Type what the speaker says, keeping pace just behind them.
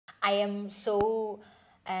I am so,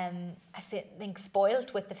 think,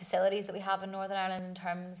 spoilt with the facilities that we have in Northern Ireland in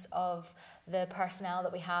terms of the personnel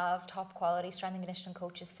that we have, top quality strength and conditioning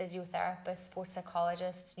coaches, physiotherapists, sports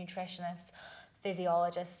psychologists, nutritionists,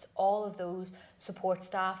 physiologists, all of those support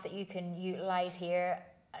staff that you can utilise here,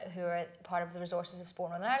 who are part of the resources of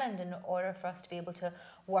Sport Northern Ireland, in order for us to be able to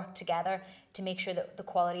work together to make sure that the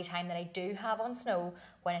quality time that I do have on snow,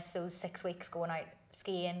 when it's those 6 weeks going out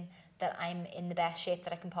skiing, that I'm in the best shape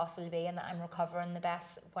that I can possibly be, and that I'm recovering the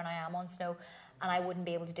best when I am on snow. And I wouldn't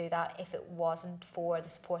be able to do that if it wasn't for the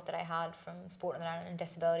support that I had from Sport Northern Ireland and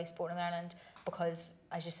Disability Sport Northern Ireland, because,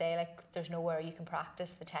 as you say, like, there's nowhere you can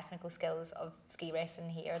practice the technical skills of ski racing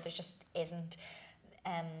here. There just isn't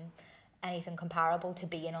anything comparable to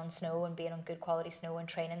being on snow and being on good quality snow and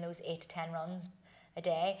training those 8 to 10 runs a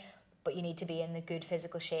day. But you need to be in the good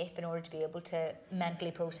physical shape in order to be able to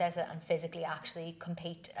mentally process it and physically actually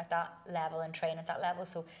compete at that level and train at that level.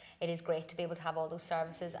 So it is great to be able to have all those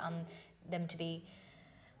services and them to be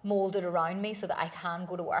moulded around me so that I can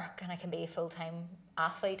go to work and I can be a full-time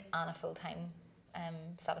athlete and a full-time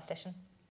statistician.